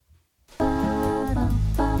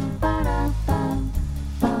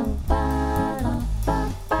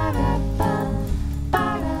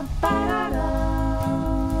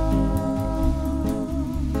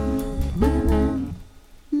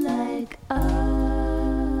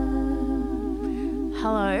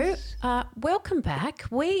welcome back.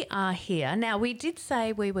 We are here. Now, we did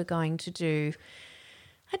say we were going to do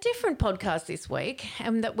a different podcast this week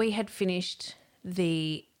and that we had finished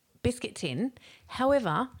the biscuit tin.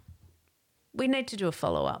 However, we need to do a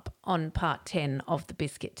follow-up on part 10 of the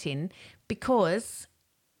biscuit tin because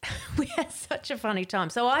we had such a funny time.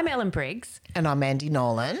 So I'm Ellen Briggs. And I'm Andy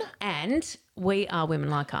Nolan. And we are Women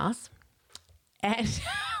Like Us. And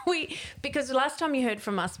because the last time you heard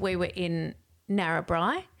from us, we were in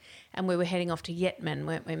Narrabri and we were heading off to Yetman,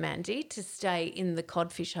 weren't we, Mandy, to stay in the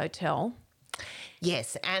Codfish Hotel.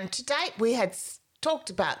 Yes, and to date we had talked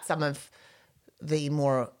about some of the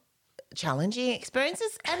more challenging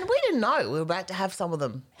experiences and we didn't know we were about to have some of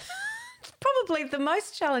them. Probably the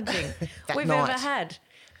most challenging we've ever had.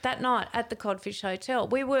 That night at the Codfish Hotel.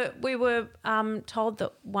 We were told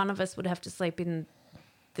that one of us would have to sleep in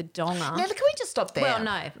the donga. Now, can we just stop there? Well,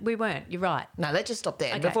 no, we weren't. You're right. No, let's just stop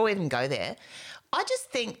there. Okay. Before we even go there, I just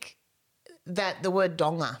think that the word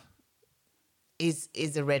donga is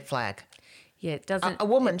a red flag. Yeah, it doesn't. A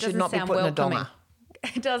woman should not be put in a donga.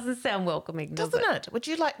 It doesn't sound welcoming, does Doesn't it? Would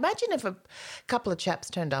you imagine if a couple of chaps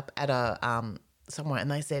turned up at a somewhere and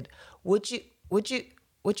they said, "Would you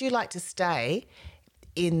like to stay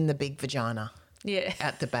in the big vagina?" Yeah.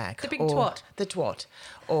 At the back. The big or twat. The twat.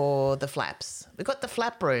 Or the flaps. We've got the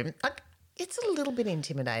flap room. It's a little bit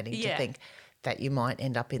intimidating to think that you might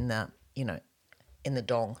end up in the, in the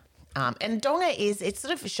dong. And donga it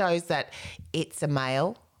sort of shows that it's a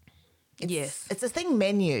male. Yes. It's a thing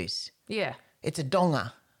men use. Yeah. It's a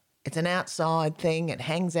donga. It's an outside thing. It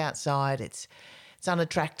hangs outside. It's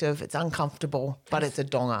unattractive. It's uncomfortable, but it's a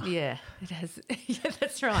donga. Yeah, it has. Yeah,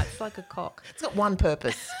 that's right. It's like a cock. It's got one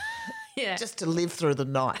purpose. Yeah. Just to live through the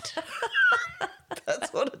night.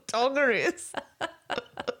 That's what a donga is.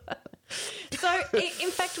 So,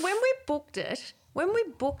 in fact, when we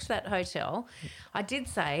booked that hotel, I did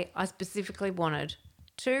say I specifically wanted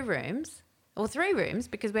 2 rooms or 3 rooms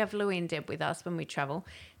because we have Louie and Deb with us when we travel.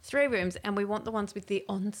 3 rooms, and we want the ones with the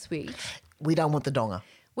ensuite. We don't want the donga.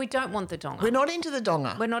 We don't want the donga. We're not into the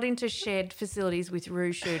donga. We're not into shared facilities with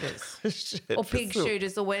roo shooters or pig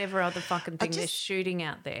shooters or whatever other fucking thing they're shooting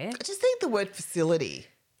out there. I just think the word facility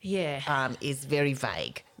is very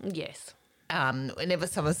vague. Yes. Whenever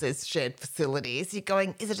someone says shared facilities, you're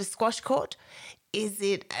going, is it a squash court? Is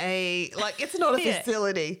it it's not a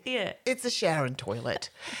facility. Yeah. It's a shower and toilet.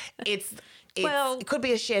 It could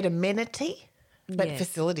be a shared amenity. But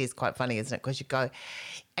facility is quite funny, isn't it? Because you go,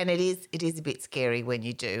 and it is a bit scary when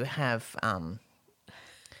you do have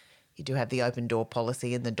the open door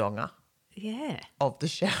policy in the donga. Yeah. Of the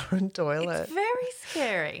shower and toilet. It's very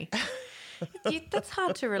scary. That's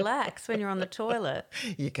hard to relax when you're on the toilet.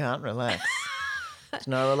 You can't relax. There's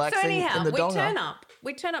no relaxing in the donga.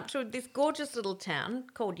 We turn up to this gorgeous little town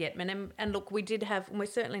called Yetman, and look, we did have, and we're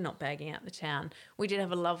certainly not bagging out the town, we did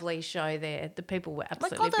have a lovely show there. The people were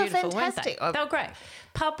absolutely beautiful, weren't they? They were great.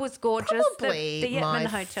 Pub was gorgeous. Probably the Yetman my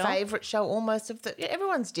Hotel. favourite show almost of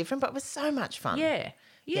everyone's different, but it was so much fun. Yeah.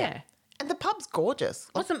 And the pub's gorgeous.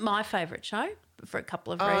 Wasn't my favourite show for a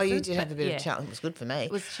couple of reasons. Oh, you did have a bit of challenge. It was good for me.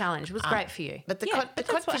 It was a challenge. It was great for you. But the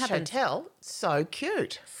Codfish Hotel, so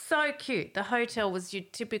cute. So cute. The hotel was your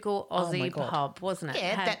typical Aussie pub, wasn't it?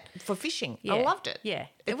 Yeah, for fishing. Yeah. I loved it. Yeah,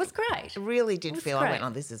 it was great. It really did feel, I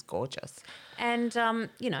went, this is gorgeous. And,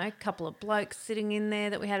 a couple of blokes sitting in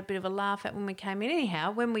there that we had a bit of a laugh at when we came in.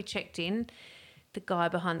 Anyhow, when we checked in, the guy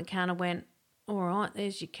behind the counter went, all right,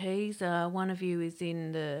 there's your keys. One of you is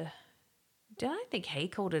in the... I don't think he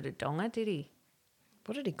called it a donga, did he?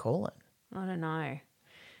 What did he call it? I don't know.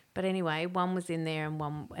 But anyway, one was in there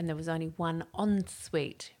and there was only one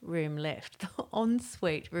ensuite room left. The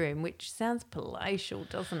ensuite room, which sounds palatial,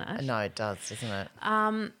 doesn't it? No, it does, doesn't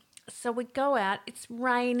it? So we go out. It's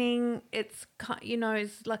raining. It's,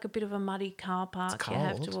 it's like a bit of a muddy car park. It's cold. You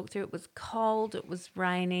have to walk through. It was cold. It was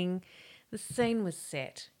raining. The scene was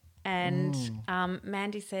set. And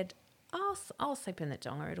Mandy said, I'll sleep in the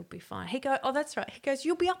donga. It'll be fine. He goes, oh, that's right. He goes,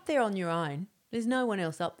 you'll be up there on your own. There's no one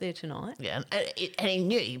else up there tonight. Yeah, and he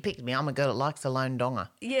knew. He picked me. I'm a girl that likes a lone donga.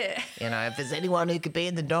 Yeah. If there's anyone who could be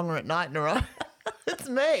in the donga at night in a row, it's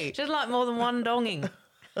me. She'd like more than one donging.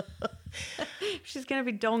 She's going to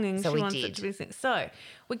be donging. So she wants it to be. So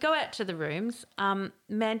we go out to the rooms.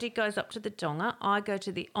 Mandy goes up to the donga. I go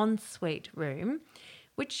to the ensuite room,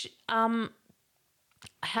 which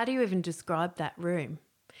how do you even describe that room?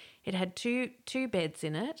 It had two beds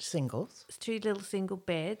in it. Singles. 2 little single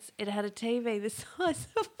beds. It had a TV the size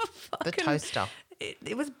of a fucking... The toaster.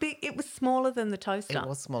 It was big. It was smaller than the toaster. It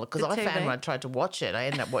was smaller because I found when I tried to watch it, I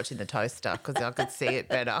ended up watching the toaster because I could see it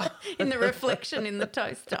better. In the reflection in the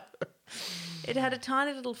toaster. It had a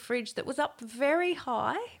tiny little fridge that was up very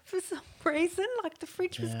high for some reason. Like the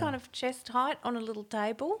fridge was kind of chest height on a little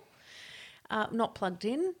table, not plugged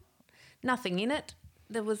in, nothing in it.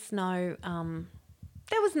 There was no,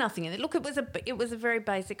 there was nothing in it. Look, it was a very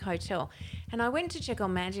basic hotel, and I went to check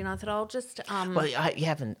on Mandy, and I thought I'll just. Well, you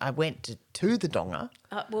haven't. I went to the Donga.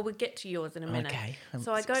 Well, we'll get to yours in a minute. Okay,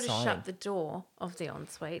 so I go exciting. to shut the door of the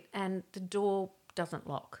ensuite, and the door doesn't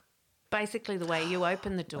lock. Basically, the way you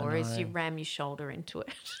open the door is you ram your shoulder into it.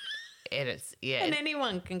 And it's, yeah. And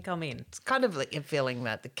anyone can come in. It's kind of like a feeling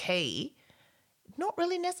that the key, not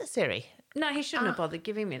really necessary. No, he shouldn't have bothered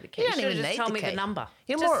giving me the key. You He don't should have even just need told the me the key. number.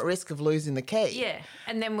 You're more at risk of losing the key. Yeah,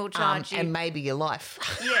 and then we'll charge you. And maybe your life.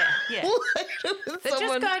 Yeah. So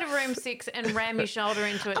just go to room 6 and ram your shoulder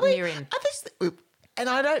into it and you're in. And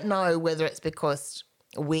I don't know whether it's because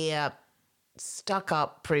we're stuck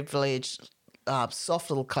up, privileged, soft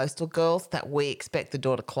little coastal girls that we expect the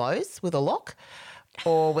door to close with a lock,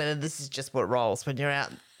 or whether this is just what rolls when you're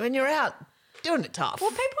out doing it tough.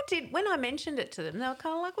 Well, people did, when I mentioned it to them, they were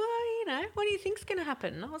kind of like, well, what do you think's going to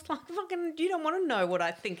happen? And I was like, fucking, you don't want to know what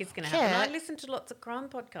I think is going to happen. Yeah. I listen to lots of crime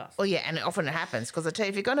podcasts. Well, yeah, and often it happens because I tell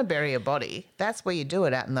you, if you're going to bury a body, that's where you do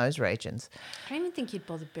it out in those regions. I don't even think you'd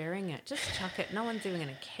bother burying it. Just chuck it. No one's even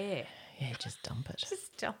going to care. Yeah, just dump it.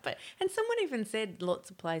 Just dump it. And someone even said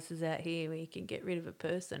lots of places out here where you can get rid of a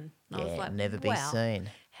person. And I was like, never be wow,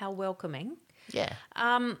 seen. how welcoming. Yeah.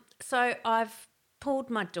 So I've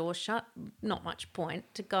pulled my door shut, not much point,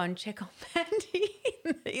 to go and check on Mandy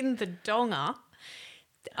in the Donga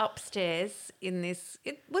upstairs in this.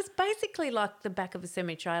 It was basically like the back of a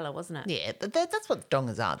semi-trailer, wasn't it? Yeah, that's what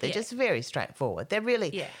Dongas are. They're just very straightforward. They're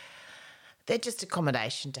really, they're just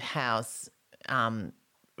accommodation to house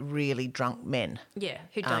really drunk men. Yeah,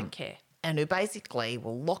 who don't care. And who basically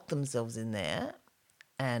will lock themselves in there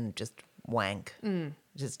and just wank.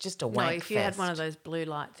 Just a wank No, if you had fest. one of those blue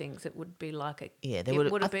light things, it would be like a. Yeah,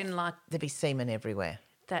 it would have been like there'd be semen everywhere.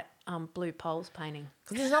 that blue poles painting.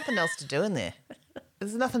 Because there's nothing else to do in there.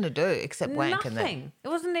 There's nothing to do except wank in there. Nothing. It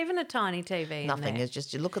wasn't even a tiny TV. Nothing. In there. It's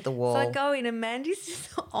just you look at the wall. So I go in and Mandy's just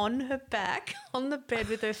on her back on the bed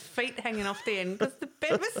with her feet hanging off the end because the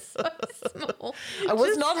bed was so small. I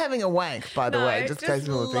was not having a wank, by the way, just in case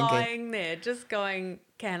you were thinking. lying there, just going,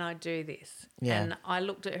 can I do this? Yeah. And I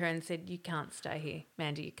looked at her and said, you can't stay here.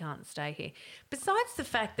 Mandy, you can't stay here. Besides the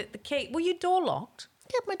fact that the key, well, your door locked.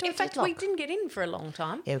 Yeah, my door In fact, we didn't get in for a long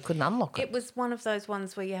time. Yeah, we couldn't unlock it. It was one of those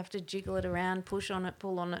ones where you have to jiggle it around, push on it,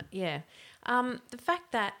 pull on it. Yeah. The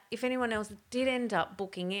fact that if anyone else did end up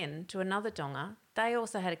booking in to another Donga, they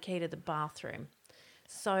also had a key to the bathroom.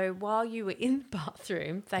 So while you were in the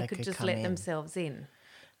bathroom, they could just come let in. themselves in.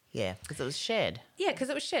 Yeah, because it was shared. Yeah, because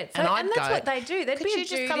it was shared. So, And and I'd that's go, what they do. There'd "Could be a you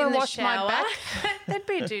just dude come in and the wash my shower. back?" There'd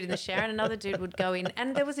be a dude in the shower and another dude would go in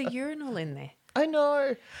and there was a urinal in there. I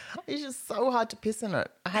know. It's just so hard to piss in it.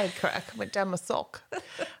 I had a crack. I went down my sock.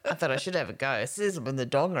 I thought I should have a go. As soon as I'm in the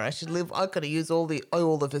Donga, I could have used all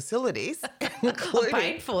the facilities, including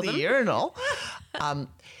paid for the them. urinal.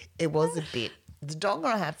 It was a bit. The Donga,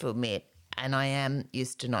 I have to admit, and I am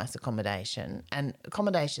used to nice accommodation, and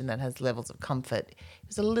accommodation that has levels of comfort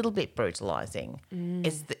is a little bit brutalising.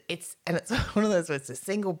 It's one of those where it's a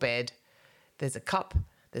single bed. There's a cup.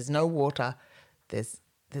 There's no water. There's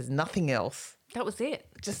nothing else. That was it.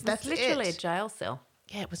 Just That's that's literally it. a jail cell.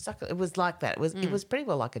 Yeah, it was like that. It was pretty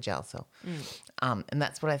well like a jail cell. And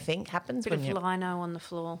that's what I think happens Bit when of you. lino on the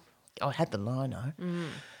floor. I had the lino,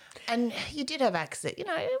 and you did have access. It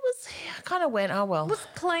was. I kind of went, oh well, It was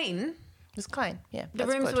clean. it was clean. Yeah, The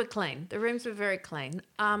that's rooms good. were clean. The rooms were very clean.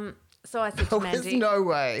 So I said to There's Mandy, no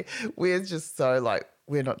way. We're just so like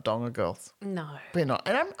we're not Donga girls. no. We're not.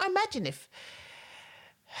 And I imagine if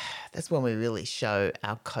that's when we really show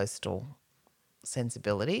our coastal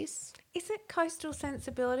sensibilities. Is it coastal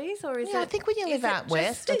sensibilities or is it? Yeah, I think when you live is it out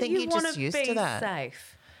west, I that think you you're just wanna used to be that.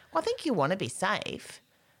 Safe. Well, I think you want to be safe,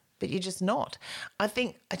 but you're just not. I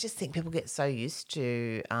just think people get so used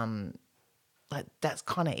to, like that's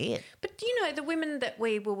kind of it. But do you know the women that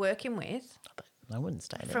we were working with I wouldn't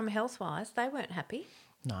stay there. from Healthwise, they weren't happy.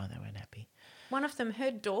 No, they weren't happy. One of them,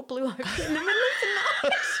 her door blew open in the middle of the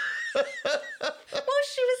night. While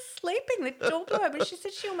she was sleeping, the door blew open. She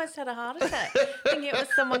said she almost had a heart attack, thinking it was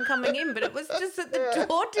someone coming in, but it was just that the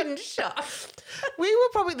door didn't shut. We were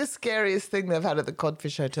probably the scariest thing they've had at the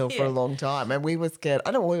Codfish Hotel for Yeah. a long time, and we were scared.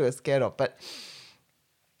 I don't know what we were scared of, but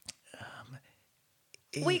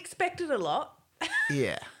We expected a lot.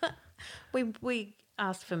 yeah. We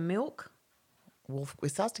asked for milk. We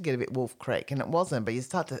started to get a bit Wolf Creek, and it wasn't, but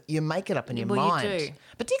you make it up in your Well, you mind. do.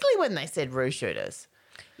 Particularly when they said roo shooters.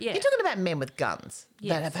 Yeah. You're talking about men with guns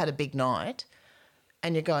Yes. that have had a big night,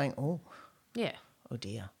 and you're going, oh, Yeah. Oh,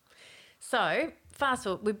 dear. So fast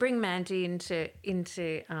forward, we bring Mandy into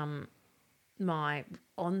my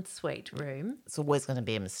ensuite room. It's always going to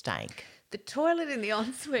be a mistake. The toilet in the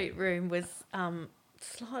ensuite room was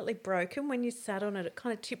slightly broken. When you sat on it, it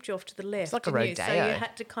kind of tipped you off to the left. It's like a didn't you? rodeo. So you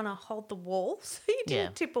had to kind of hold the wall so you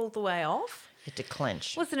didn't tip all the way off. You had to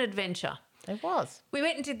clench. It was an adventure. It was. We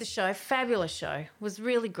went and did the show. Fabulous show. It was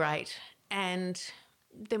really great. And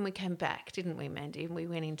then we came back, didn't we, Mandy? And we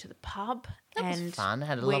went into the pub. That and was fun.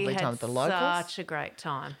 Had a lovely time with the locals. Such a great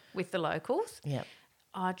time with the locals. Yep.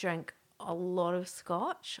 I drank a lot of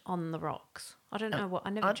scotch on the rocks. I don't know what. I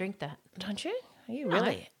never drink that. Don't you? Are you No.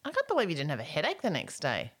 really? I can't believe you didn't have a headache the next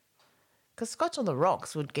day. Because Scotch on the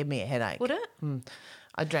rocks would give me a headache. Would it?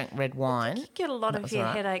 I drank red wine. You get a lot That of was your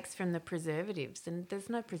all right. headaches from the preservatives, and there's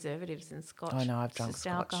no preservatives in scotch. I know, I've It's drunk just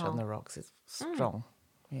Scotch alcohol. on the rocks. It's strong.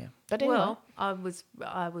 Yeah. But anyway. Well, I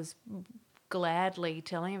was gladly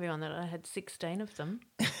telling everyone that I had 16 of them.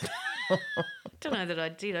 Don't know that I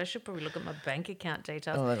did. I should probably look at my bank account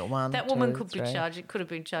details. Oh, I got one, that woman two, could three. could have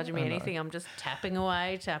been charging me anything. I'm just tapping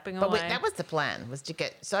away. But that was the plan, was to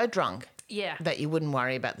get so drunk Yeah. that you wouldn't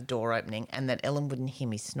worry about the door opening and that Ellen wouldn't hear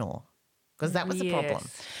me snore. Because that was the problem.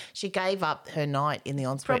 Yes. She gave up her night in the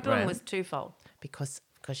ensuite Problem room was twofold. because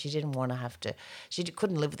she didn't want to have to.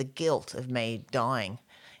 Couldn't live with the guilt of me dying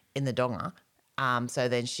in the donga. So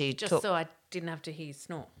then she Just took. so I didn't have to hear you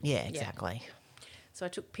snore. Yeah, exactly. So I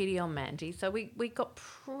took pity on Mandy. So we got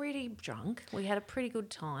pretty drunk. We had a pretty good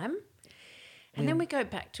time. And then we go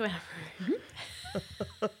back to our room.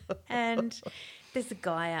 And there's a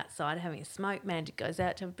guy outside having a smoke. Mandy goes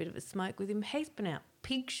out to have a bit of a smoke with him. He's been out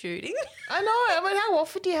pig shooting. I know. I mean, how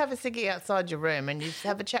often do you have a ciggy outside your room and you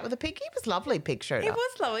have a chat with a pig? He was lovely, pig shooter. It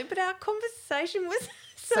was lovely, but our conversation was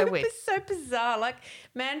So weird. so bizarre. Like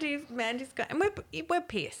Mandy's going, and we're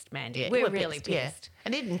pissed, Mandy. Yeah, we're you were really pissed. yeah.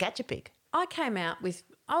 And he didn't catch a pig. I came out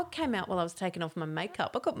while I was taking off my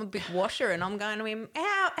makeup. I got my big washer and I'm going to him,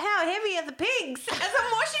 how heavy are the pigs? As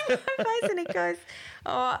I'm washing my face, and he goes,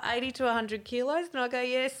 80 to 100 kilos. And I go,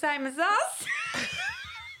 yeah, same as us.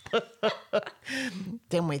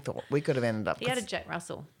 Then we thought we could have ended up. He had a Jack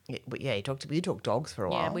Russell. Yeah, you talked dogs for a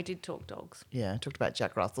while. Yeah, we did talk dogs. Yeah, talked about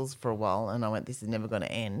Jack Russells for a while, and I went, this is never going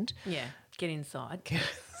to end. Yeah, get inside.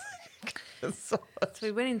 So So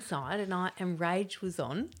we went inside and Rage was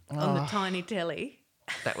on Oh. the tiny telly.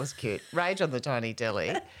 that was cute. Rage on the tiny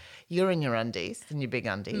telly. You're in your undies, in your big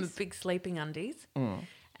My undies. big sleeping undies,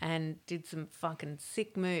 and did some fucking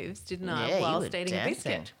sick moves, didn't Yeah, I? you Whilst were eating a dancing.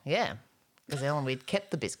 biscuit. Yeah, because Ellen, we'd kept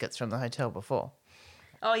the biscuits from the hotel before.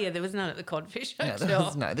 Oh yeah, there was none at the Codfish No,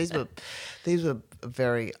 Hotel. these were a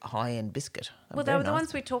very high end biscuit. Well, they were the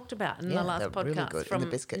ones we talked about in the last they're podcast really good. In from the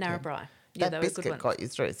biscuit tin. Narrabri. Yeah, That they were good biscuit ones. got you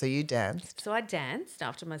through. So you danced. So I danced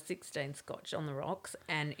after my 16 scotch on the rocks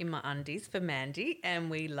and in my undies for Mandy, and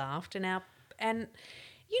we laughed and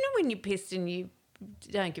you know when you're pissed and you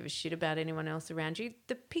don't give a shit about anyone else around you,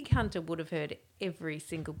 the pig hunter would have heard every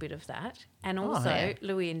single bit of that. And also yeah.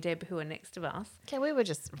 Louis and Deb, who are next to us. Yeah, we were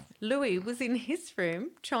just. Louis was in his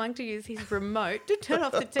room trying to use his remote to turn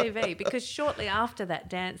off the TV because shortly after that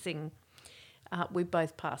dancing, we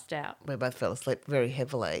both passed out. We both fell asleep very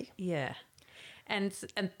heavily. Yeah.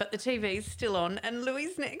 But the TV's still on and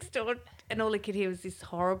Louis next door and all he could hear was this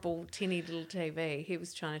horrible tinny little TV. He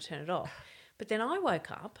was trying to turn it off. But then I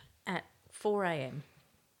woke up at 4 a.m,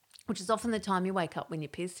 which is often the time you wake up when you're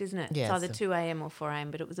pissed, isn't it? Yeah, It's either so- 2 a.m. or 4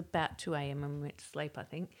 a.m, but it was about 2 a.m. when we went to sleep, I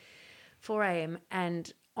think. 4 a.m.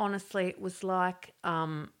 And honestly, it was like,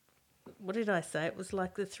 what did I say? It was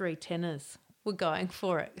like the three tenors were going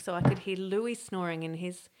for it. So I could hear Louis snoring in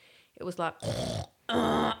his, it was like,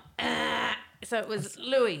 so it was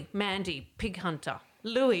Louis, Mandy, pig hunter.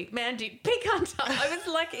 Louis, Mandy, pig hunter. I was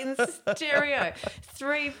like in stereo.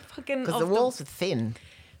 Three fucking. Because the walls were thin.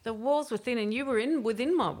 The walls were thin, and you were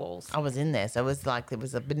within my walls. I was in there, so it was like it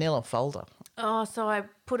was a vanilla folder. Oh, so I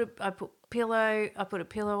put a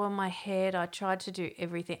pillow on my head. I tried to do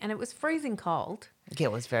everything, and it was freezing cold. Yeah,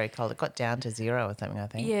 it was very cold. It got down to 0 or something, I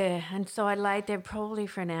think. Yeah, and so I laid there probably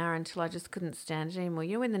for an hour until I just couldn't stand it anymore.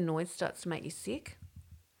 You know when the noise starts to make you sick?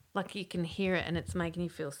 Like you can hear it and it's making you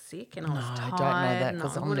feel sick, and I was I tired. don't know that and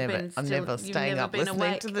because I I'm would have never, been I'm still- never you've staying never up been listening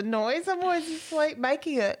awake. to the noise. I'm always asleep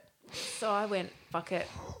making it. So I went, fuck it,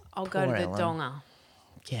 I'll go Poor to the Ellen. donga.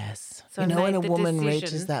 Yes. So you I know when made a the woman decision-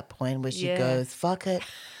 reaches that point where she Yeah. goes, fuck it,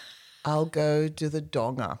 I'll go to the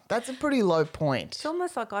donga. That's a pretty low point It's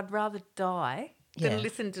almost like I'd rather die Yeah. than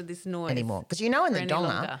listen to this noise anymore. Because you know in for the any donga,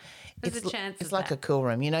 longer. There's it's, a chance it's of like that. a cool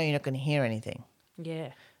room. You know you're not going to hear anything.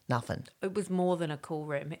 Yeah. Nothing. It was more than a cool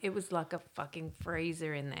room. It was like a fucking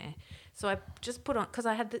freezer in there. So I just put on, because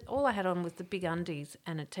I had all I had on was the big undies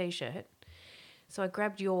and a t-shirt, So I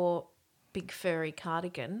grabbed your big furry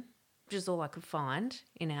cardigan, which is all I could find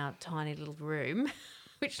in our tiny little room,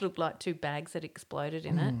 which looked like 2 bags that exploded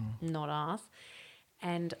in it, not ours.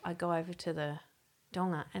 And I go over to the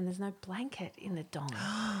donga and there's no blanket in the donga.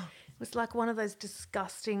 It was like one of those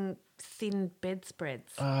disgusting thin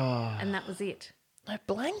bedspreads. Oh. And that was it. No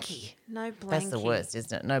blankie. No blanket. That's the worst,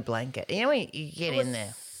 isn't it? No blanket. You know when you get in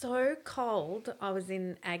there. So cold, I was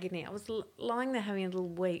in agony. I was lying there having a little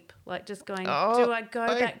weep, like just going, Oh, do I go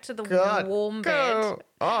my back to the God, warm go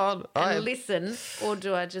bed on. and listen, or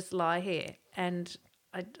do I just lie here? And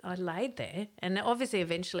I laid there, and obviously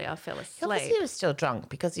eventually I fell asleep. Obviously you were still drunk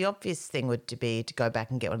because the obvious thing would be to go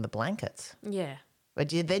back and get one of the blankets. Yeah. But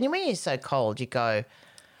then when you're so cold, you go,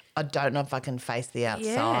 I don't know if I can face the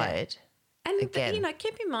outside. And, Again.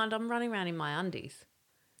 keep in mind, I'm running around in my undies.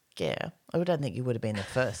 Yeah. I don't think you would have been the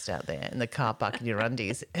first out there in the car park in your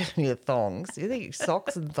undies and your thongs. You think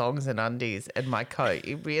socks and thongs and undies and my coat.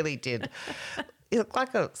 You really did. You look like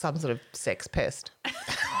some sort of sex pest. Yeah.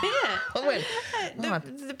 I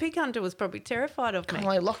went, The pig hunter was probably terrified of me. I'm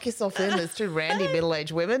like, lock yourself in. There's 2 randy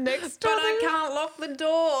middle-aged women next door. But I can't lock the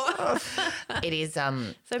door. It is.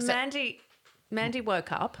 So Mandy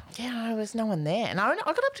woke up. Yeah, there was no one there. And I got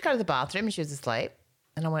up to go to the bathroom and she was asleep.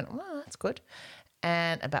 And I went, oh, that's good.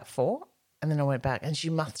 And about 4. And then I went back and she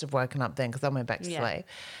must have woken up then because I went back to sleep.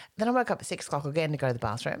 Then I woke up at 6 o'clock again to go to the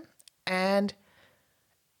bathroom and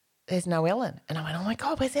there's no Ellen. And I went, oh, my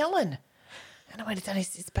God, where's Ellen? And I went,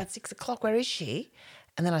 it's about 6 o'clock. Where is she?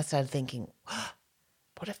 And then I started thinking,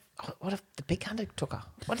 what if the big hunter took her?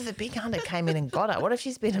 What if the big hunter came in and got her? What if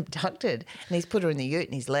she's been abducted and he's put her in the ute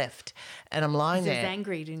and he's left? And I'm lying there. He's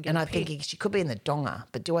angry he didn't get and a I'm pig. thinking she could be in the donga,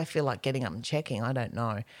 but do I feel like getting up and checking? I don't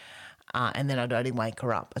know. And then I'd only wake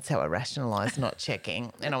her up. That's how I rationalised not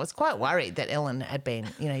checking. And I was quite worried that Ellen had been,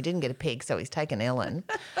 he didn't get a pig, so he's taken Ellen.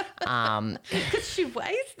 Because she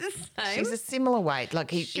weighs the same. She's a similar weight.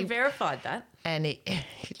 Like She verified that. and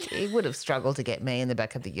he would have struggled to get me in the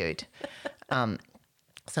back of the ute.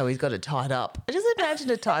 So he's got it tied up. I just imagine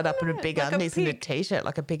it tied up in a big like a undies and a pig. T-shirt,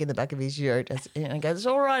 like a pig in the back of his ute. And he goes, it's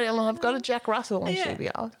all right, Ellen, I've got a Jack Russell. And she'll be,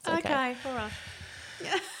 oh, it's okay. All right.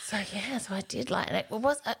 So I did like it.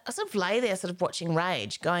 I sort of lay there sort of watching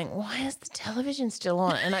Rage going, why is the television still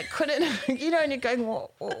on? And I couldn't, and you're going,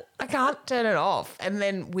 well, I can't turn it off. And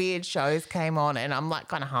then weird shows came on and I'm like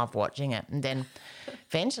kind of half watching it. And then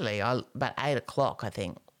eventually, about 8 o'clock, I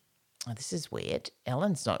think, oh, this is weird.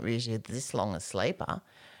 Ellen's not usually this long a sleeper.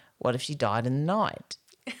 What if she died in the night?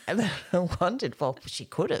 And then I wondered, well, she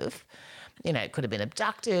could have. It could have been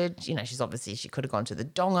abducted. She could have gone to the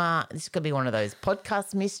donga. This could be one of those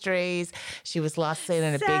podcast mysteries. She was last seen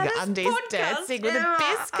in a Saddest big undies podcast dancing with ever. a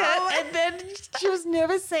biscuit. And then she was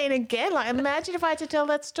never seen again. Like, imagine if I had to tell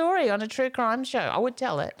that story on a true crime show. I would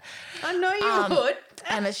tell it. I know you would.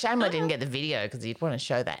 And it's a shame I didn't get the video because you'd want to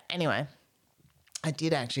show that. Anyway, I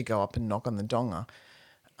did actually go up and knock on the donga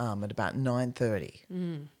at about 9:30.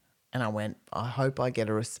 And I went, I hope I get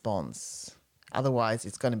a response. Otherwise,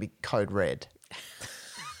 it's going to be code red.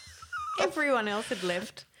 Everyone else had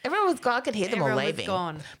left. Everyone was gone. I could hear them all Everyone was leaving.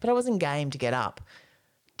 gone. But I wasn't game to get up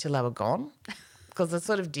till they were gone because I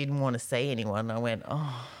sort of didn't want to see anyone. I went,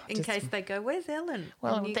 In case they go, where's Ellen?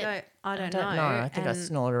 Well, and you go, I don't know. I think I and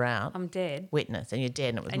snorted her out. I'm dead. Witness, and you're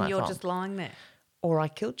dead and it was And my you're fault. just lying there. Or I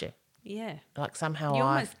killed you. Yeah. Like somehow You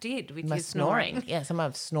I... almost did with my your snoring. Yeah, somehow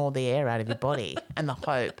I've snored the air out of your body and the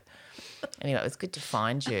hope. Anyway, it was good to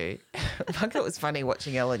find you. I thought it was funny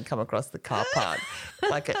watching Ellen come across the car park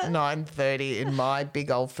like at 9:30 in my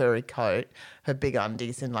big old furry coat, her big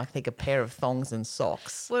undies and I think a pair of thongs and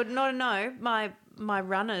socks. Well, no. My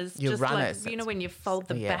runners, Your just runners, like, when you fold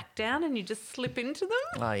the back down and you just slip into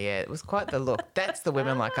them? Oh, yeah, it was quite the look. That's the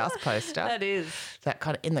Women Like Us poster. That is. That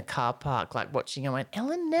kind of in the car park, like watching. I went,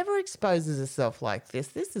 Ellen never exposes herself like this.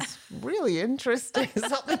 This is really interesting.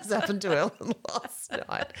 Something's happened to Ellen last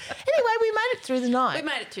night. Anyway, we made it through the night. We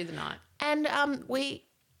made it through the night. And we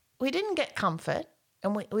didn't get comfort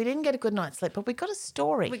and we didn't get a good night's sleep, but we got a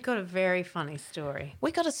story. We got a very funny story.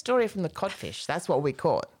 We got a story from the codfish. That's what we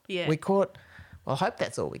caught. Yeah. We caught, well, I hope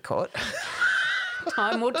that's all we caught.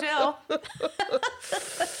 Time will tell.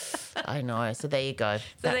 I know. So there you go. So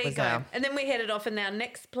there you go. And then we headed off, and our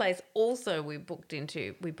next place also we booked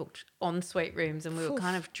ensuite rooms, and we were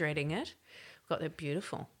kind of dreading it. We got there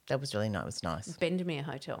beautiful. That was really nice. It was nice. Bendemeer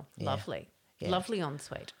Hotel. Lovely. Yeah. Lovely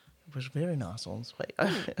ensuite. It was very nice ensuite.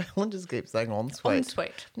 Ellen just keeps saying ensuite.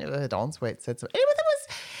 Ensuite. Never heard ensuite said so. Anyway,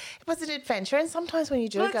 it was an adventure. And sometimes when you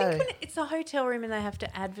do Well, I go... think when it's a hotel room and they have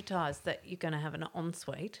to advertise that you're going to have an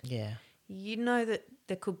ensuite, Yeah. you know that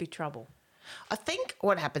there could be trouble. I think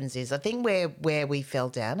what happens is, I think where we fell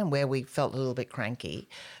down and where we felt a little bit cranky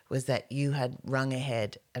was that you had rung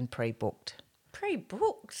ahead and pre-booked.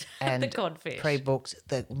 Pre-booked And the codfish. pre-booked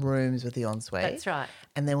the rooms with the ensuite. That's right.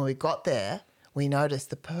 And then when we got there, we noticed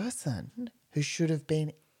the person who should have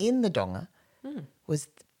been in the donga was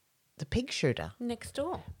the pig shooter. Next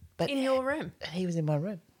door. But in your room. He was in my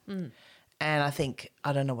room. And I think,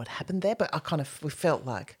 I don't know what happened there, but we felt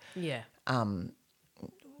like Yeah. I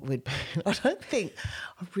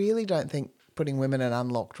really don't think putting women in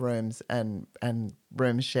unlocked rooms and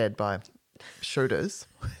rooms shared by shooters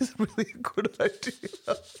is really a good idea.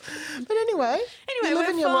 But anyway, you live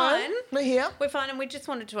we're in your fine. room. We're here. We're fine, and we just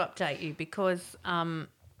wanted to update you because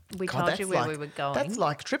we God, told you where that's we were going. That's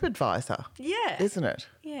like TripAdvisor. Yeah. Isn't it?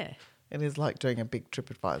 Yeah. It is like doing a big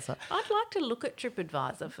TripAdvisor. I'd like to look at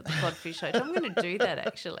TripAdvisor for the Codfish Hotel. I'm going to do that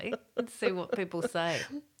actually and see what people say.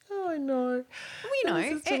 Oh, I know. Well, you know,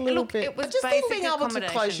 It was just a little bit. it was I just think basic being able to close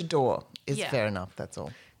accommodation. your door is Yeah. fair enough. That's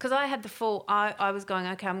all. Because I had the full, I was going,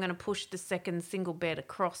 okay, I'm going to push the second single bed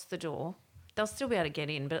across the door. They'll still be able to get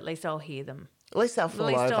in, but at least I'll hear them. At least they'll At fall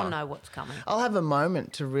least over. I'll know what's coming. I'll have a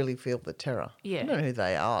moment to really feel the terror. Yeah. I don't know who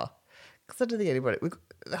they are. Because I don't think anybody.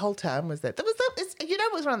 The whole town was there.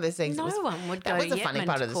 It was one of those things. No one would go That was to the funny Yemen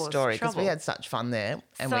part to of the cause story because we trouble. had such fun there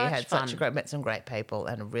and we Such had fun. met some great people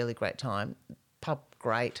and a really great time. Pub,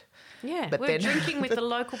 great. Yeah, But we were then- drinking with the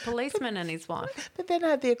local policeman and his wife. But then I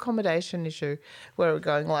had the accommodation issue where we're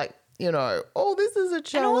going like, oh, this is a And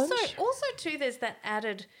challenge. also too, there's that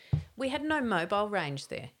added, we had no mobile range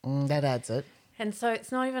there. That adds it. And so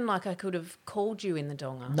it's not even like I could have called you in the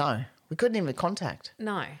donga. No, we couldn't even contact.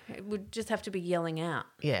 No, it would just have to be yelling out.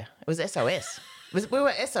 Yeah, it was SOS. We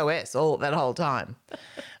were SOS all that whole time.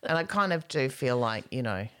 And I kind of do feel like, you've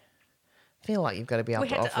got to be able We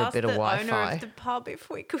to had to offer a ask bit the of Wi-Fi. owner of the pub if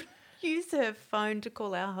we could use her phone to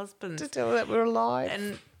call our husbands. to tell her that we're alive.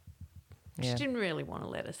 And Yeah. she didn't really want to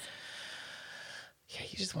let us. Yeah,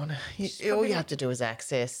 you just want to. All you have to do is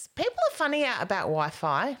access. People are funny about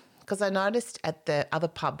Wi-Fi because I noticed at the other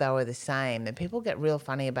pub they were the same. That people get real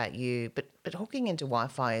funny about you, but hooking into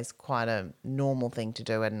Wi-Fi is quite a normal thing to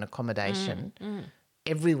do at an accommodation.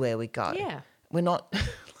 Everywhere we go, Yeah. we're not.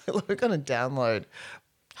 We're going to download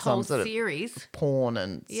Whole some sort series. of porn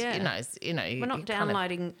and Yeah. you We're not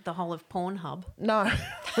downloading the whole of Pornhub No,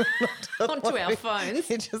 onto our phones.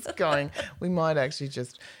 You're just going. We might actually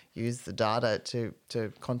just use the data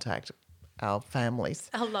to contact our families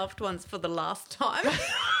Our loved ones for the last time.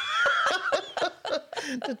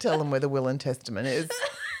 to tell them where the will and testament is.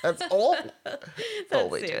 That's all. all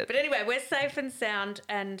we That's it. did. But anyway, we're safe and sound,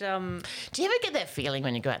 and Do you ever get that feeling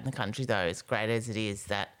when you go out in the country, though, as great as it is,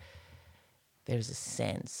 that there's a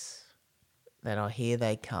sense that, oh, here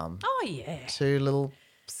they come. oh yeah, Two little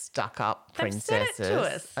stuck-up They've said princesses. it to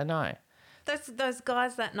us. I know. those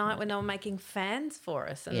guys that night when they were making fans for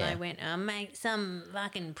us, and Yeah. they went, mate, some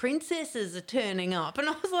fucking princesses are turning up, and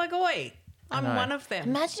I was like, oi, I'm No. one of them.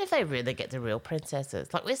 Imagine if they really get the real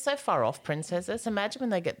princesses. Like, we're so far off princesses. Imagine when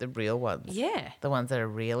they get the real ones. Yeah. The ones that are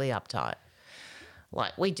really uptight.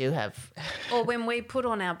 Like, we do have... Or when we put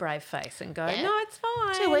on our brave face and go, Yeah. no, it's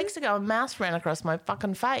fine. 2 weeks ago, a mouse ran across my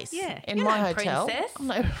fucking face. Yeah. In You're my no hotel. princess. I'm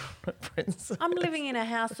no princess. I'm living in a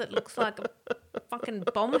house that looks like a fucking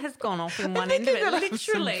bomb has gone off in one think end of you've it. gotta have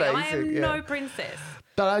some Literally, I am basic, no yeah. princess.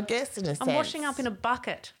 But I guess in a sense... I'm washing up in a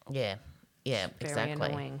bucket. Yeah. Yeah, Very exactly.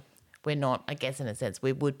 annoying. We're not, I guess in a sense,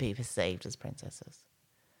 we would be perceived as princesses.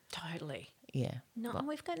 Totally. Yeah. No, Like-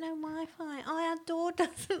 we've got no Wi-Fi. Oh, our door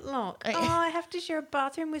doesn't lock. Oh, Oh, yeah. I have to share a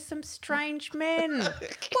bathroom with some strange men.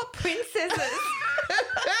 What princesses?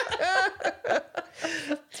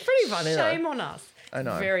 It's pretty funny, Shame though. on us. I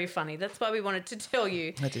know. Very funny. That's why we wanted to tell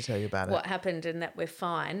you I had to tell you about what happened and that we're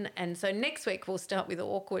fine. And so next week we'll start with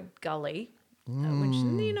Awkward Gully, which,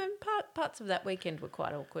 parts of that weekend were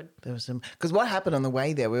quite awkward. There was some because what happened on the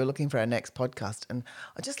way there, we were looking for our next podcast, and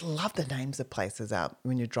I just love the names of places out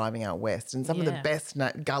when you're driving out west, and some of the Yeah. best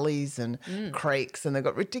gullies and creeks, and they've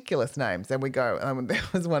got ridiculous names. And we go, and there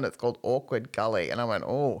was one that's called Awkward Gully, and I went,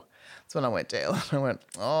 oh, that's when I went to Ellen. I went,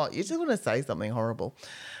 oh, you just want to say something horrible,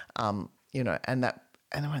 and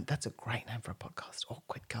I went, that's a great name for a podcast,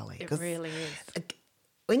 Awkward Gully. It 'Cause really is.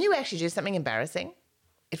 when you actually do something embarrassing,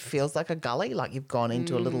 it feels like a gully, like you've gone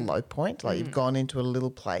into a little low point, like you've gone into a little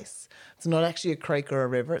place. It's not actually a creek or a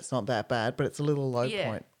river. It's not that bad, but it's a little low Yeah.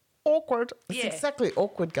 point. Awkward. It's Yeah. exactly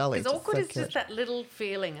Awkward Gully. Because Just awkward so is cute. just that little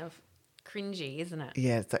feeling of cringy, isn't it?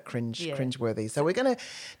 Yeah, it's that Yeah. cringeworthy. So we're going to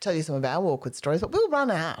tell you some of our awkward stories, but we'll run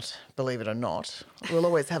out, believe it or not. We'll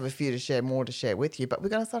always have a few to share, more to share with you, but we're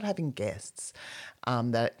going to start having guests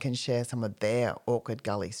that can share some of their awkward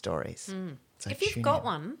gully stories. So If you've tune got in.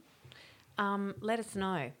 one, let us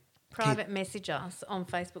know. Private message us on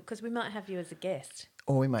Facebook because we might have you as a guest.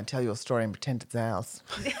 Or we might tell you a story and pretend it's ours.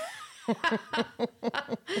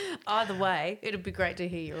 Either way, it'd be great to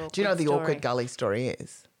hear your awkward Do you know what the story. awkward gully story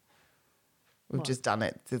is? We've just done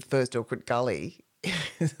it. The first awkward gully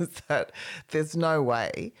is that there's no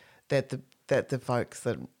way that the folks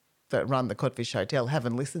that run the Codfish Hotel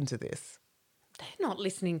haven't listened to this. They're not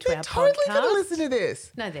listening to They're our totally podcast. going to listen to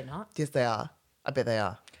this. No, they're not. Yes, they are. I bet they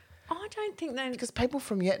are. I don't think they... Because people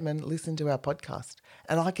from Yetman listen to our podcast.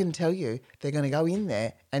 And I can tell you, they're going to go in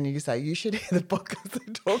there and you say, you should hear the podcast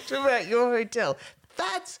that talked about your hotel.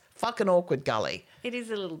 That's fucking awkward gully. It is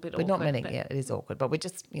a little bit We're awkward. not meaning, but- yeah, it is awkward. But we're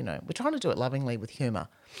just, we're trying to do it lovingly with humour.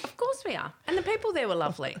 Of course we are. And the people there were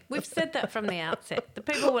lovely. We've said that from the outset. The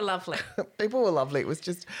people were lovely. People were lovely. It was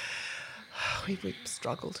just, we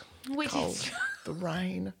struggled. We did Cold, struggle. the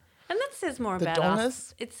rain. And that says more The about dongers?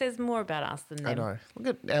 us. It says more about us than them. I know. Look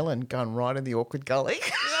at Ellen going right in the awkward gully.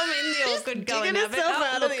 I'm in the awkward gully Digging now. but herself oh,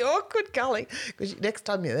 out look, of the awkward gully. Because next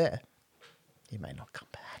time you're there, you may not come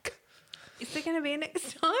back. Is there going to be a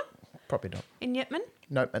next time Probably not. in Yetman?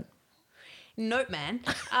 Nope, man. Nope, man.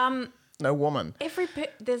 No woman.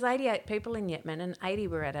 There's 88 people in Yetman and 80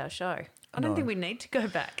 were at our show. I don't think we need to go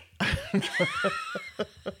back.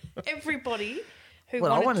 Everybody who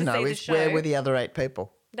What I wanted want to to know see the is show, where were the other 8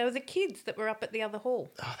 people? there were the kids that were up at the other hall.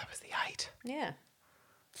 Oh, that was the 8. Yeah.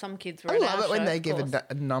 Some kids were I at love our it when show, they of give course.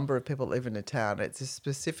 a number of people leaving a town. It's as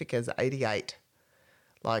specific as 88.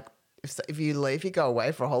 Like, if you go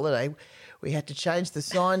away for a holiday, we had to change the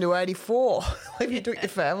sign to 84. If you took your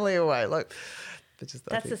family away. Like,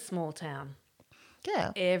 That's a small town.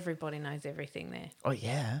 yeah. Everybody knows everything there. Oh,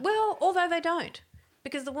 yeah. Well, although they don't,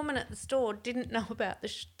 because the woman at the store didn't know about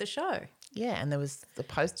the show. Yeah, and there was the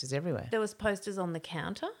posters everywhere. There was posters on the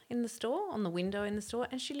counter in the store, on the window in the store,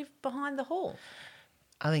 and she lived behind the hall.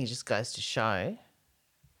 I think it just goes to show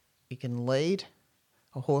you can lead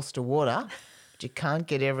a horse to water, but you can't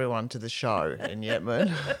get everyone to the show in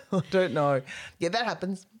Yetman. I don't know. Yeah, that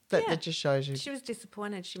happens. That just shows you. She was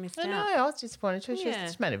disappointed she missed I know, out. I was disappointed too. Yeah.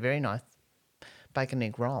 She made a very nice bacon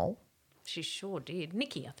egg roll. She sure did.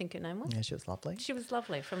 Nikki, I think her name was. Yeah, she was lovely. She was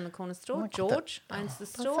lovely from the corner store. Oh, I got George that. owns the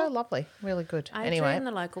That's store. so lovely. Really good. Adrian, Anyway,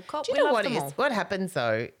 the local cop. do We you know love what them is? all. What happens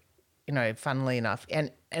though, funnily enough,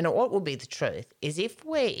 and what will be the truth is if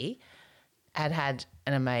we had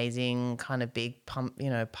an amazing kind of big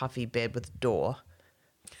puffy bed with a door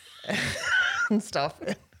and stuff,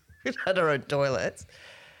 and we had our own toilets,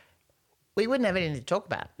 we wouldn't have anything to talk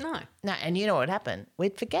about. No. No, and you know what would happen?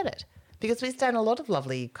 We'd forget it because we stay in a lot of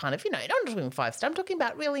lovely kind of, I'm not talking 5-star, I'm talking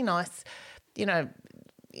about really nice,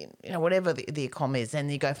 whatever the economy is,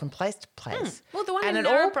 and you go from place to place. Well, the one and in it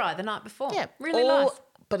all- Narrabri the night before. yeah, Really all- nice.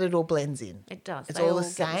 But it all blends in. It does. It's They all the all get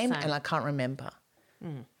the same, same. and I can't remember.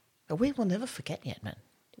 But we will never forget Yetman.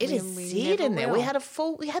 It We- is we seared never in there. We will. had the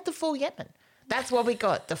full Yetman. That's what we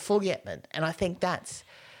got, the full Yetman, and I think that's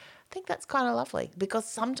kind of lovely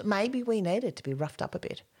because maybe we needed to be roughed up a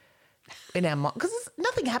bit in our mind because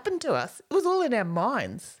nothing happened to us. It was all in our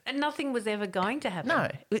minds. And nothing was ever going to happen. No,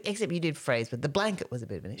 except you did freeze, but the blanket was a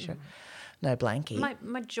bit of an issue. No blankie.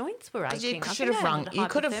 My joints were aching. You I should think have I rung. had You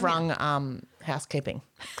could have hypothermia. rung housekeeping.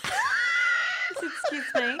 Excuse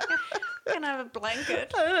me. Can I have a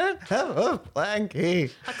blanket? I don't have a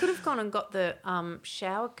blankie. I could have gone and got the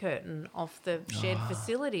shower curtain off the shared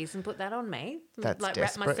facilities and put that on me. That's wrap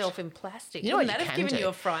desperate. myself in plastic. You know what Wouldn't you that have can given do? you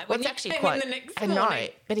a fright Well, when it's you actually came quite. in the next I morning? know,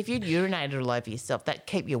 but if you'd urinated all over yourself, that'd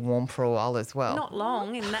keep you warm for a while as well. Not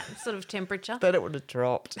long in that sort of temperature. Then it would have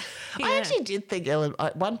dropped. I Yeah. actually did think, Ellen,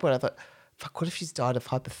 at one point I thought, fuck, what if she's died of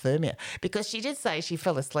hypothermia? Because she did say she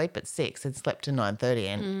fell asleep at 6 and slept to 9:30,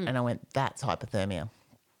 and I went, that's hypothermia.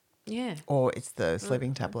 Yeah. Or it's the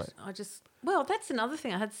sleeping tablet. Well, that's another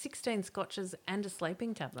thing. I had 16 scotches and a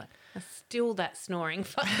sleeping tablet. Still that snoring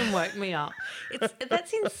fucking woke me up.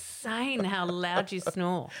 That's insane how loud you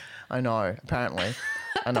snore. I know, apparently.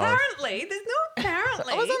 I know. Apparently. There's no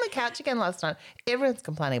apparently. I was on the couch again last night. Everyone's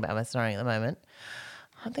complaining about my snoring at the moment.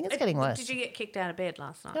 I think it's getting worse. Did you get kicked out of bed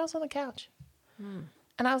last night? I was on the couch.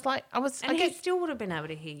 And I was like, And he still would have been able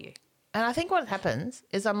to hear you. and I think what happens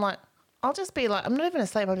is I'm like, I'll just be like, I'm not even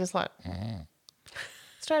asleep. I'm just like,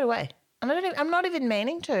 straight away. And I'm not even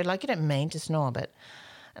meaning to. Like, you don't mean to snore,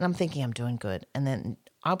 and I'm thinking I'm doing good. And then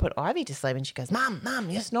I put Ivy to sleep and she goes, Mum,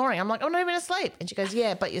 you're snoring. I'm like, I'm not even asleep. And she goes,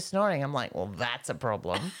 yeah, but you're snoring. I'm like, well, that's a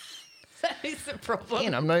problem. That is the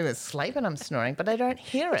problem. I'm not even asleep and I'm snoring, but I don't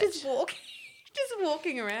hear it. Just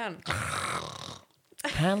walking around.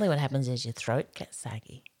 Apparently what happens is your throat gets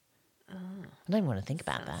saggy. I don't even want to think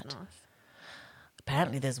about that. That's nice.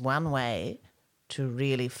 Apparently there's one way to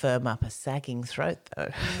really firm up a sagging throat, though.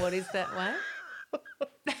 And what is that way?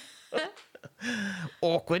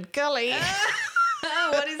 Awkward gully.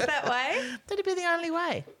 What is that way? That'd be the only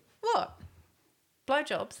way. What?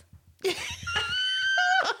 Blowjobs? Yeah.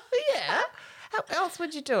 How else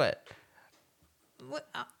would you do it? What,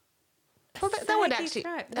 Well, that would saggy actually.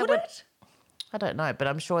 throat. That Would would, it? I don't know, but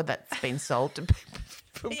I'm sure that's been sold to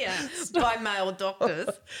people. Yeah, by male doctors.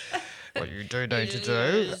 What you do need to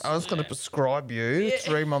do, I was going to prescribe you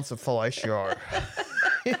 3 months of fellatio.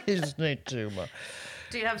 You just need to,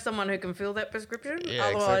 Do you have someone who can fill that prescription? Yeah,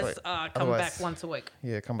 Otherwise, exactly. come Otherwise- back once a week.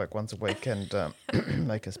 come back once a week and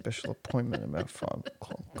make a special appointment about 5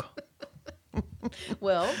 o'clock.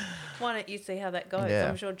 Well, why don't you see how that goes? Yeah.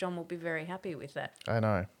 I'm sure John will be very happy with that. I know.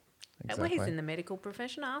 Well, Exactly. he's in the medical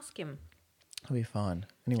profession. Ask him. He'll be fine.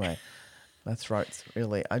 Anyway, my throat's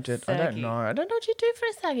really. I don't Saggy. know. I don't know what you do for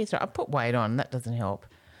a saggy throat. I put weight on. That doesn't help.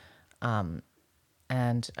 And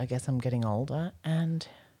I guess I'm getting older, and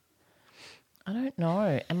I don't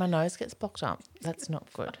know. And my nose gets blocked up. That's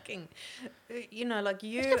not good. Fucking, like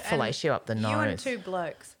you Get fellatio up the you and nose. 2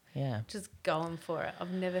 blokes Yeah. just going for it.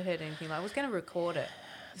 I've never heard anything like. I was going to record it.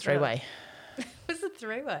 3-way. It was a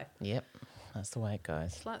 3-way. Yep. That's the way it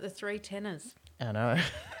goes. It's like the 3 tenors I know.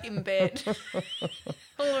 in bed,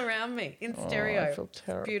 all around me in stereo. I feel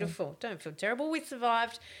terrible. It's beautiful. Don't feel terrible. We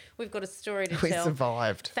survived. We've got a story to We tell.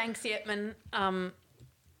 survived. Thanks, Yetman.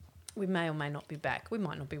 We may or may not be back. We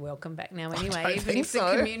might not be welcome back now anyway. don't Even think if the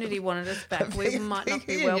so. community wanted us back, we might not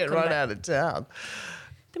be You welcome get right back. out of town.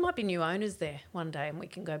 There might be new owners there one day and we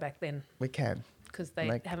can go back then We can. because they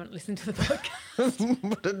Make- haven't listened to the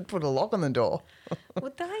podcast. Put a lock on the door.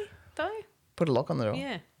 Would they, though? Put a lock on the door.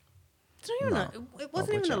 Yeah. It's not even it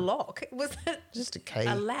wasn't would even a you? lock. It was Just a key.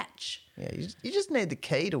 a latch. Yeah, you just need the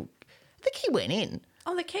key to. The key went in.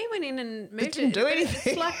 Oh, the key went in and moved didn't it. do But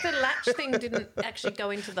anything. It's like the latch thing didn't actually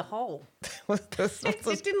go into the hole.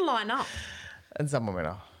 It didn't line up. And someone went,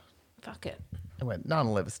 oh, Fuck it. and went, no one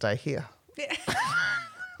will ever stay here. Yeah.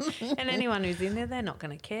 And anyone who's in there, they're not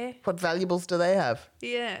going to care. What valuables do they have?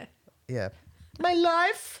 Yeah. Yeah. My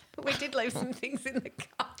life. But we did leave some things in the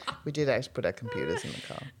car. We did actually put our computers in the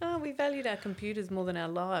car. Oh, we valued our computers more than our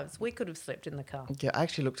lives. We could have slept in the car. Yeah, I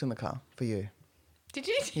actually looked in the car for you. Did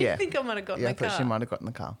you? Do Yeah. you think I might have got Yeah, I in the car? thought she might have got in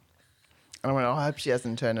the car. And I went, oh, I hope she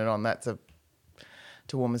hasn't turned it on. That's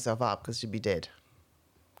to warm herself up because she'd be dead.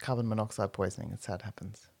 Carbon monoxide poisoning. That's how it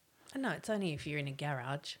happens. No, it's only if you're in a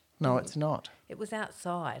garage. No, it's not. It was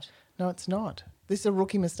outside. No, it's not. This is a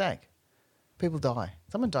rookie mistake. People die.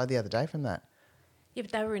 Someone died the other day from that. Yeah,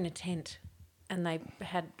 but they were in a tent and they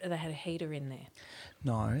had a heater in there.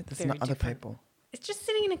 No, there's Very not other different. people. It's just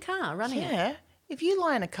sitting in a car running it. Yeah. If you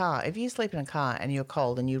lie in a car, if you sleep in a car and you're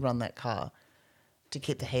cold and you run that car to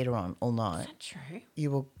keep the heater on all Is night, that true?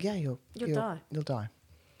 you will, yeah, you'll die. You'll die.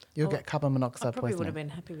 You'll Oh, get carbon monoxide I probably poisoning. would have been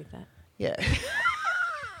happy with that. Yeah.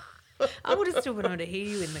 I would have still been able to hear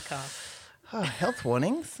you in the car. Oh, health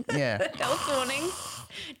warnings. Yeah. Health warnings.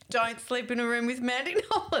 Don't sleep in a room with Mandy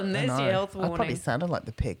Nolan. There's I your health I probably warning. sounded like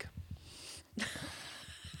the pig.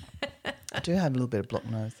 I do have a little bit of blocked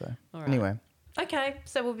nose though. All right. Anyway, Okay,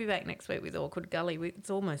 so we'll be back next week with Awkward Gully. It's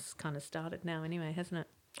almost kind of started now anyway, hasn't it?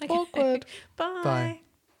 Okay. Awkward. Bye. Bye.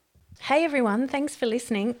 Hey everyone, thanks for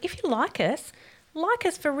listening. If you like us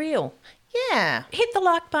for real. yeah, Hit the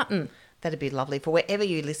like button. that'd be lovely for wherever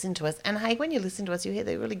you listen to us. And hey, when you listen to us, you hear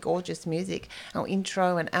the really gorgeous music, our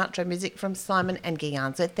intro and outro music from Simon and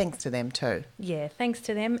Guyan. So thanks to them too. Yeah, thanks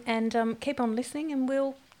to them. And keep on listening and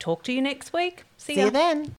we'll talk to you next week. See you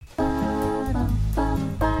then.